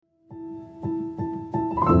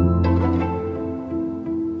I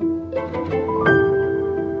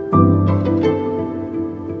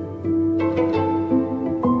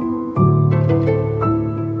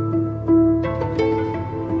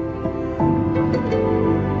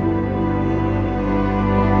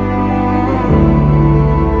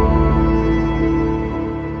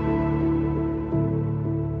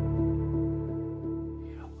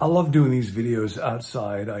love doing these videos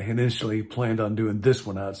outside. I initially planned on doing this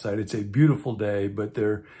one outside. It's a beautiful day, but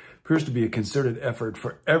there appears to be a concerted effort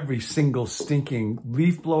for every single stinking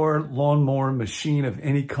leaf blower, lawnmower, machine of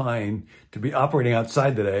any kind to be operating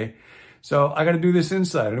outside today. So I got to do this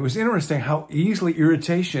inside. And it was interesting how easily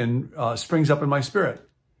irritation springs up in my spirit.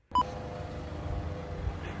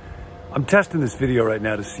 I'm testing this video right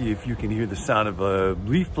now to see if you can hear the sound of a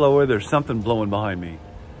leaf blower. There's something blowing behind me.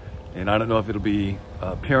 And I don't know if it'll be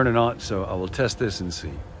apparent or not, so I will test this and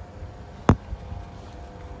see.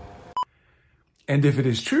 And if it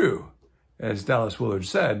is true, as Dallas Willard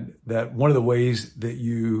said, that one of the ways that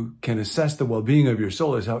you can assess the well-being of your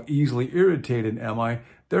soul is how easily irritated am I.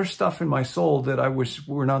 There's stuff in my soul that I wish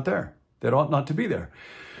were not there, that ought not to be there.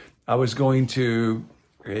 I was going to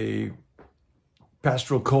a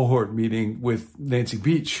pastoral cohort meeting with Nancy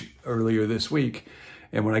Beach earlier this week,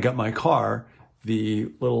 and when I got my car,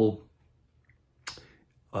 the little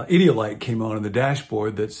idiot light came on in the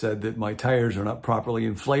dashboard that said that my tires are not properly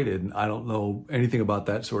inflated. And I don't know anything about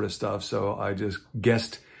that sort of stuff. So I just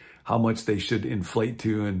guessed how much they should inflate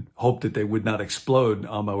to and hoped that they would not explode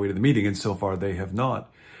on my way to the meeting. And so far they have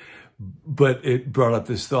not. But it brought up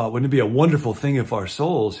this thought, wouldn't it be a wonderful thing if our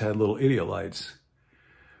souls had little idiot lights?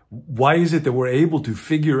 Why is it that we're able to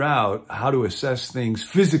figure out how to assess things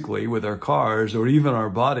physically with our cars or even our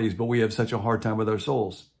bodies, but we have such a hard time with our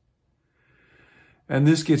souls? And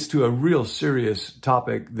this gets to a real serious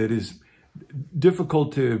topic that is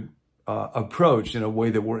difficult to approach in a way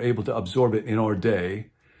that we're able to absorb it in our day,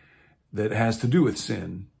 that has to do with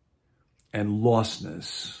sin and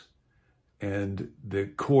lostness and the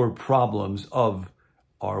core problems of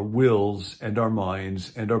our wills and our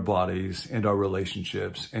minds and our bodies and our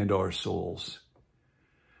relationships and our souls.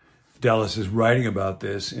 Dallas is writing about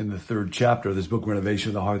this in the 3rd chapter of this book, Renovation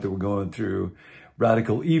of the Heart, that we're going through,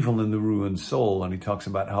 Radical Evil in the Ruined Soul. And he talks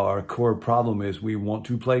about how our core problem is we want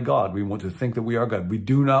to play God. We want to think that we are God. We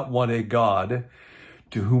do not want a God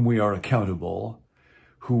to whom we are accountable,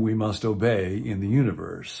 who we must obey in the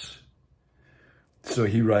universe. So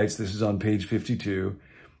he writes, this is on page 52,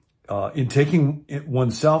 in taking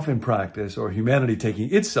oneself in practice, or humanity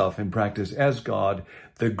taking itself in practice as God,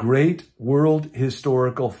 the great world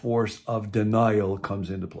historical force of denial comes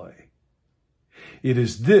into play. It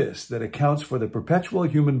is this that accounts for the perpetual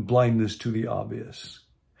human blindness to the obvious.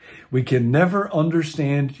 We can never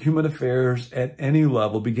understand human affairs at any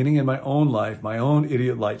level, beginning in my own life, my own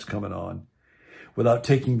idiot lights coming on, without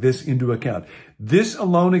taking this into account. This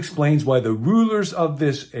alone explains why the rulers of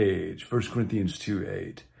this age, 1 Corinthians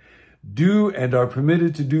 2:8, do and are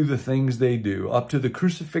permitted to do the things they do, up to the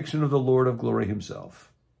crucifixion of the Lord of glory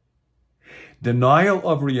himself. Denial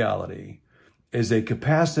of reality is a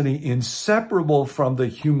capacity inseparable from the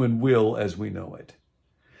human will as we know it,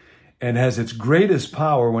 and has its greatest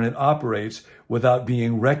power when it operates without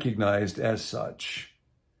being recognized as such.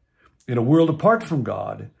 In a world apart from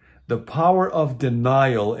God, the power of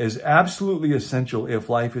denial is absolutely essential if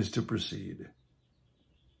life is to proceed.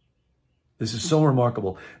 This is so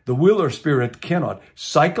remarkable. The will or spirit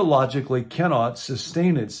psychologically cannot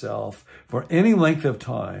sustain itself for any length of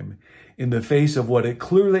time in the face of what it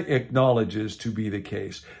clearly acknowledges to be the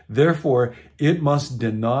case. Therefore, it must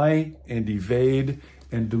deny and evade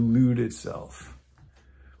and delude itself.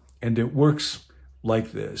 And it works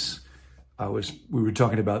like this. We were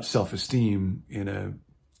talking about self-esteem in a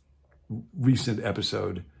recent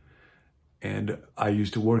episode. And I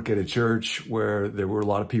used to work at a church where there were a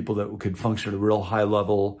lot of people that could function at a real high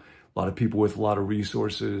level, a lot of people with a lot of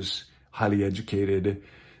resources, highly educated.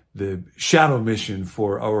 The shadow mission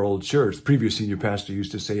for our old church, the previous senior pastor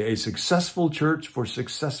used to say, a successful church for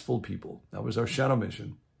successful people. That was our shadow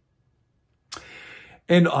mission.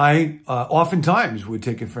 And I oftentimes would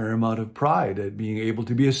take a fair amount of pride at being able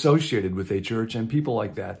to be associated with a church and people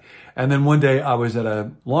like that. And then one day I was at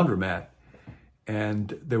a laundromat,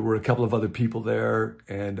 and there were a couple of other people there,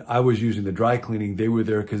 and I was using the dry cleaning. They were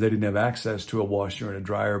there because they didn't have access to a washer and a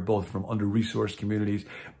dryer, both from under-resourced communities,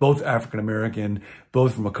 both African-American,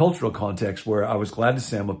 both from a cultural context where I was glad to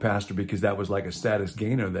say I'm a pastor because that was like a status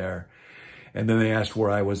gainer there. And then they asked where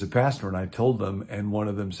I was a pastor, and I told them, and one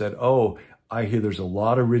of them said, "Oh, I hear there's a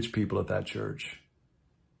lot of rich people at that church."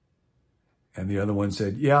 And the other one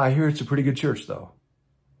said, "Yeah, I hear it's a pretty good church though."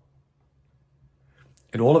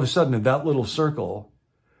 And all of a sudden, in that little circle,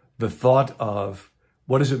 the thought of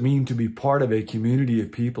what does it mean to be part of a community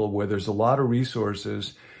of people where there's a lot of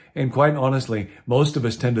resources. And quite honestly, most of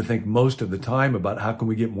us tend to think most of the time about how can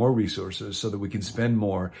we get more resources so that we can spend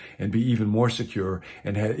more and be even more secure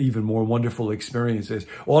and have even more wonderful experiences.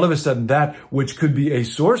 All of a sudden, that which could be a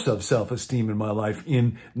source of self-esteem in my life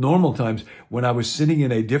in normal times, when I was sitting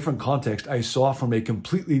in a different context, I saw from a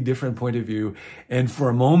completely different point of view. And for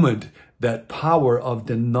a moment, that power of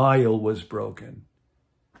denial was broken.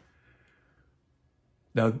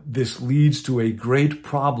 Now, this leads to a great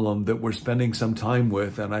problem that we're spending some time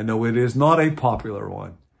with, and I know it is not a popular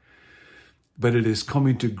one, but it is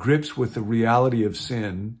coming to grips with the reality of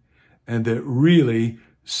sin, and that really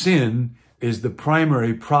sin is the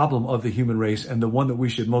primary problem of the human race and the one that we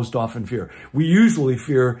should most often fear. We usually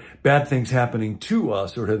fear bad things happening to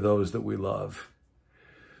us or to those that we love.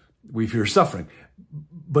 We fear suffering.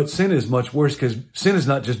 But sin is much worse, because sin is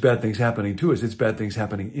not just bad things happening to us, it's bad things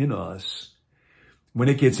happening in us. When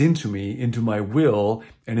it gets into me, into my will,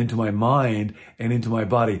 and into my mind, and into my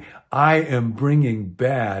body, I am bringing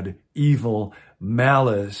bad, evil,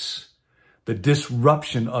 malice, the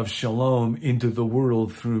disruption of shalom into the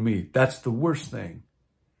world through me. That's the worst thing.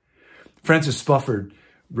 Francis Spufford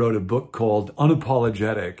wrote a book called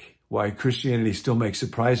Unapologetic, Why Christianity Still Makes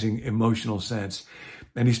Surprising Emotional Sense.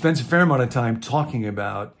 And he spends a fair amount of time talking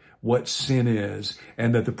about what sin is,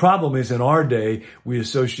 and that the problem is in our day, we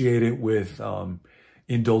associate it with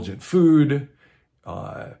indulgent food,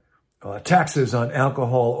 taxes on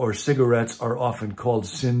alcohol or cigarettes are often called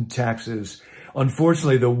sin taxes.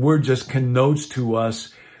 Unfortunately, the word just connotes to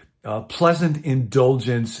us pleasant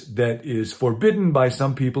indulgence that is forbidden by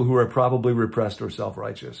some people who are probably repressed or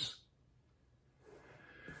self-righteous.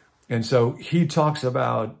 And so he talks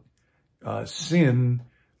about sin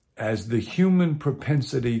as the human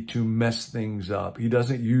propensity to mess things up. He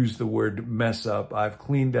doesn't use the word mess up. I've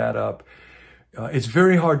cleaned that up. It's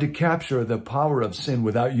very hard to capture the power of sin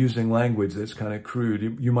without using language that's kind of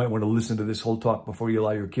crude. You might want to listen to this whole talk before you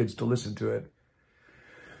allow your kids to listen to it.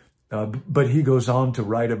 But he goes on to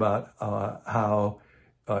write about how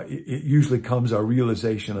it usually comes our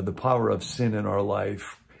realization of the power of sin in our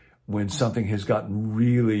life when something has gotten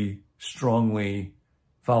really strongly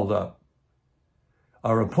fouled up.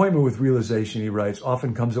 Our appointment with realization, he writes,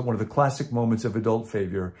 often comes at one of the classic moments of adult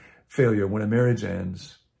failure, when a marriage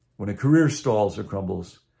ends, when a career stalls or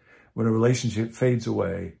crumbles, when a relationship fades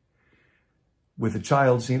away, with a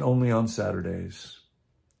child seen only on Saturdays,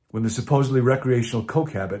 when the supposedly recreational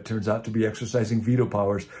coke habit turns out to be exercising veto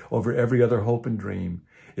powers over every other hope and dream.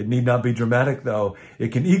 It need not be dramatic, though.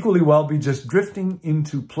 It can equally well be just drifting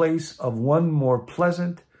into place of one more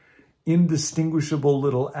pleasant, indistinguishable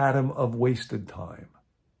little atom of wasted time.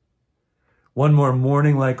 One more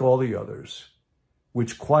morning like all the others,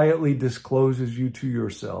 which quietly discloses you to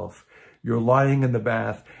yourself. You're lying in the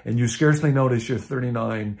bath and you scarcely notice you're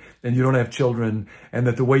 39 and you don't have children, and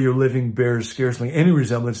that the way you're living bears scarcely any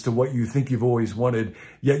resemblance to what you think you've always wanted.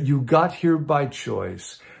 Yet you got here by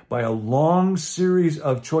choice, by a long series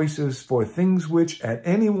of choices for things which at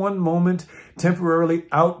any one moment temporarily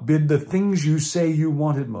outbid the things you say you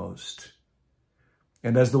wanted most.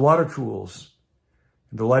 And as the water cools,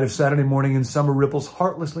 and the light of Saturday morning in summer ripples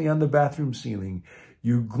heartlessly on the bathroom ceiling,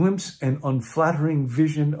 you glimpse an unflattering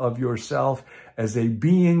vision of yourself as a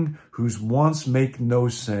being whose wants make no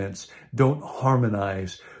sense, don't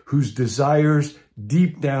harmonize, whose desires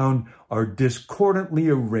deep down are discordantly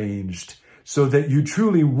arranged, so that you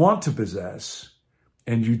truly want to possess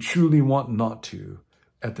and you truly want not to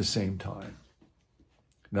at the same time.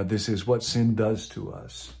 Now, this is what sin does to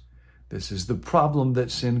us. This is the problem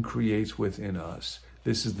that sin creates within us.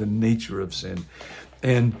 This is the nature of sin.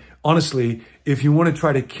 And honestly, if you want to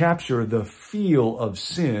try to capture the feel of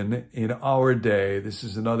sin in our day, this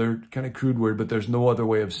is another kind of crude word, but there's no other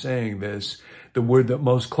way of saying this. The word that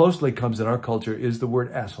most closely comes in our culture is the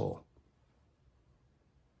word asshole.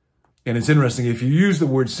 And it's interesting, if you use the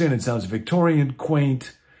word sin, it sounds Victorian,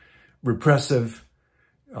 quaint, repressive,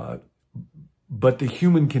 but the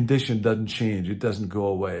human condition doesn't change. It doesn't go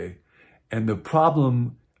away. And the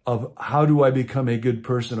problem of how do I become a good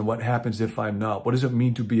person and what happens if I'm not, what does it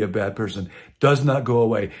mean to be a bad person, does not go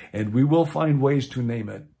away. And we will find ways to name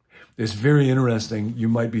it. It's very interesting. You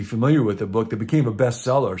might be familiar with the book that became a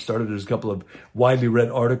bestseller, started as a couple of widely read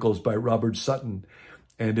articles by Robert Sutton.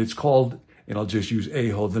 And it's called, and I'll just use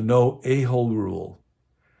a-hole, the no a-hole rule.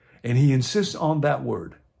 And he insists on that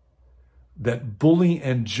word, that bully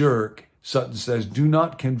and jerk, Sutton says, do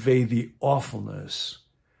not convey the awfulness,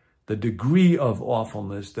 the degree of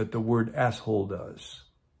awfulness that the word asshole does.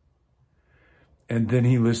 And then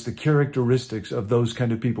he lists the characteristics of those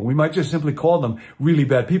kind of people. We might just simply call them really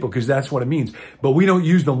bad people because that's what it means. But we don't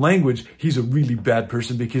use the language, he's a really bad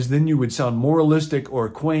person, because then you would sound moralistic or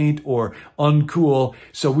quaint or uncool.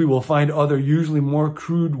 So we will find other, usually more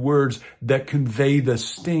crude words that convey the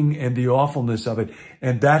sting and the awfulness of it.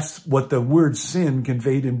 And that's what the word sin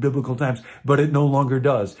conveyed in biblical times, but it no longer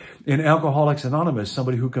does. In Alcoholics Anonymous,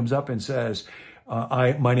 somebody who comes up and says,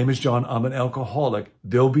 my name is John, I'm an alcoholic.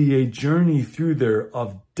 There'll be a journey through there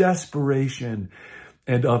of desperation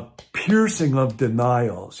and a piercing of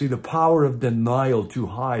denial. See, the power of denial to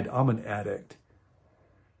hide, I'm an addict.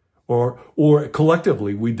 Or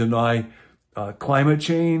collectively, we deny climate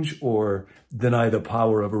change, or deny the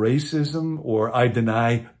power of racism, or I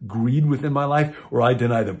deny greed within my life, or I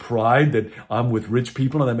deny the pride that I'm with rich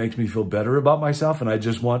people and that makes me feel better about myself, and I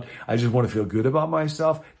just want to feel good about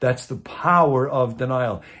myself. That's the power of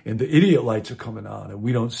denial. And the idiot lights are coming on and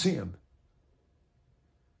we don't see them.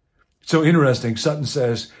 So interesting, Sutton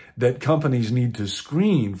says that companies need to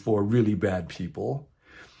screen for really bad people,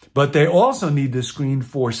 but they also need to screen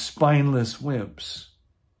for spineless wimps.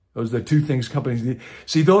 Those are the two things companies need.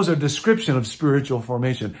 See, those are description of spiritual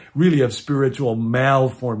formation, really of spiritual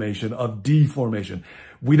malformation, of deformation.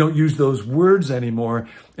 We don't use those words anymore.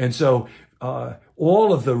 And so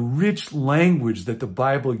all of the rich language that the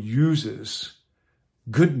Bible uses,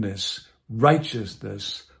 goodness,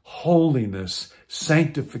 righteousness, holiness,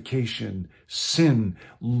 sanctification, sin,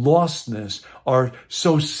 lostness, are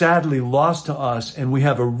so sadly lost to us, and we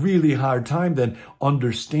have a really hard time then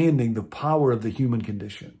understanding the power of the human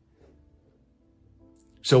condition.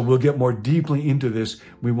 So we'll get more deeply into this.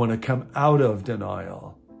 We want to come out of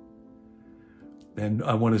denial. And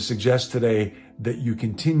I want to suggest today that you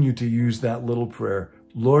continue to use that little prayer,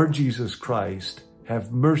 Lord Jesus Christ,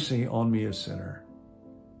 have mercy on me, a sinner.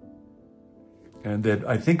 And that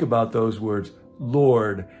I think about those words,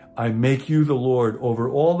 Lord, I make you the Lord over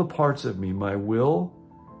all the parts of me, my will,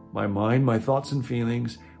 my mind, my thoughts and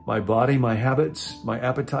feelings, my body, my habits, my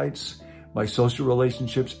appetites, my social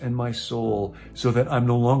relationships, and my soul, so that I'm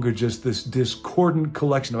no longer just this discordant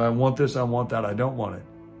collection of I want this, I want that, I don't want it.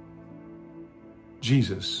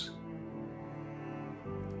 Jesus,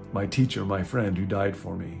 my teacher, my friend who died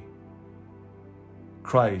for me.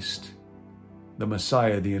 Christ, the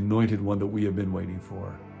Messiah, the anointed one that we have been waiting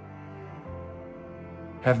for.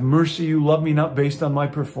 Have mercy, you love me not based on my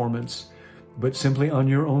performance, but simply on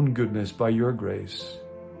your own goodness by your grace.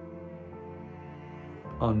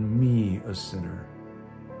 On me, a sinner.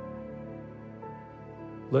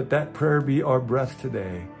 Let that prayer be our breath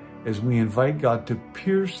today as we invite God to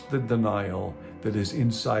pierce the denial that is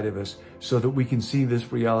inside of us so that we can see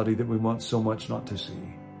this reality that we want so much not to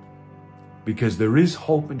see. Because there is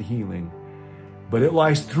hope and healing, but it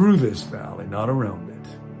lies through this valley, not around it.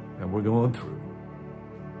 And we're going through.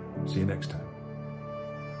 See you next time.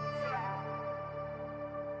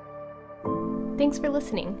 Thanks for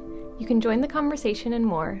listening. You can join the conversation and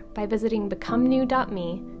more by visiting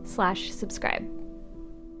becomenew.me/subscribe.